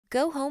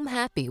Go home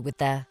happy with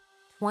the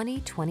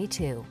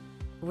 2022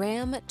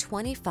 Ram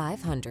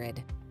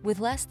 2500. With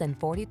less than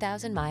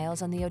 40,000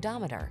 miles on the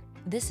odometer,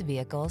 this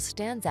vehicle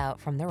stands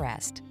out from the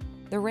rest.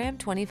 The Ram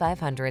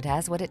 2500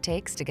 has what it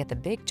takes to get the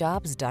big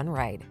jobs done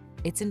right.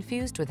 It's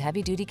infused with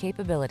heavy-duty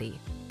capability,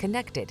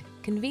 connected,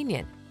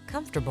 convenient,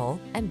 comfortable,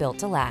 and built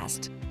to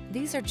last.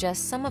 These are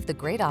just some of the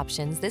great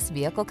options this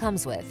vehicle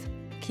comes with: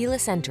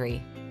 keyless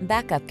entry,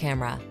 backup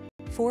camera,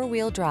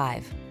 four-wheel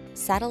drive,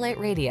 satellite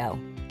radio,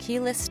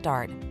 keyless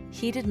start,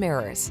 heated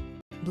mirrors,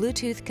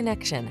 Bluetooth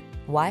connection,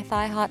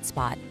 Wi-Fi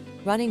hotspot,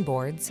 running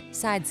boards,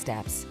 side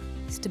steps,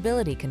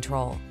 stability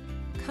control.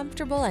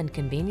 Comfortable and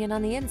convenient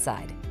on the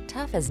inside,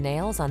 tough as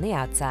nails on the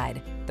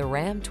outside. The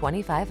Ram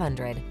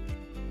 2500.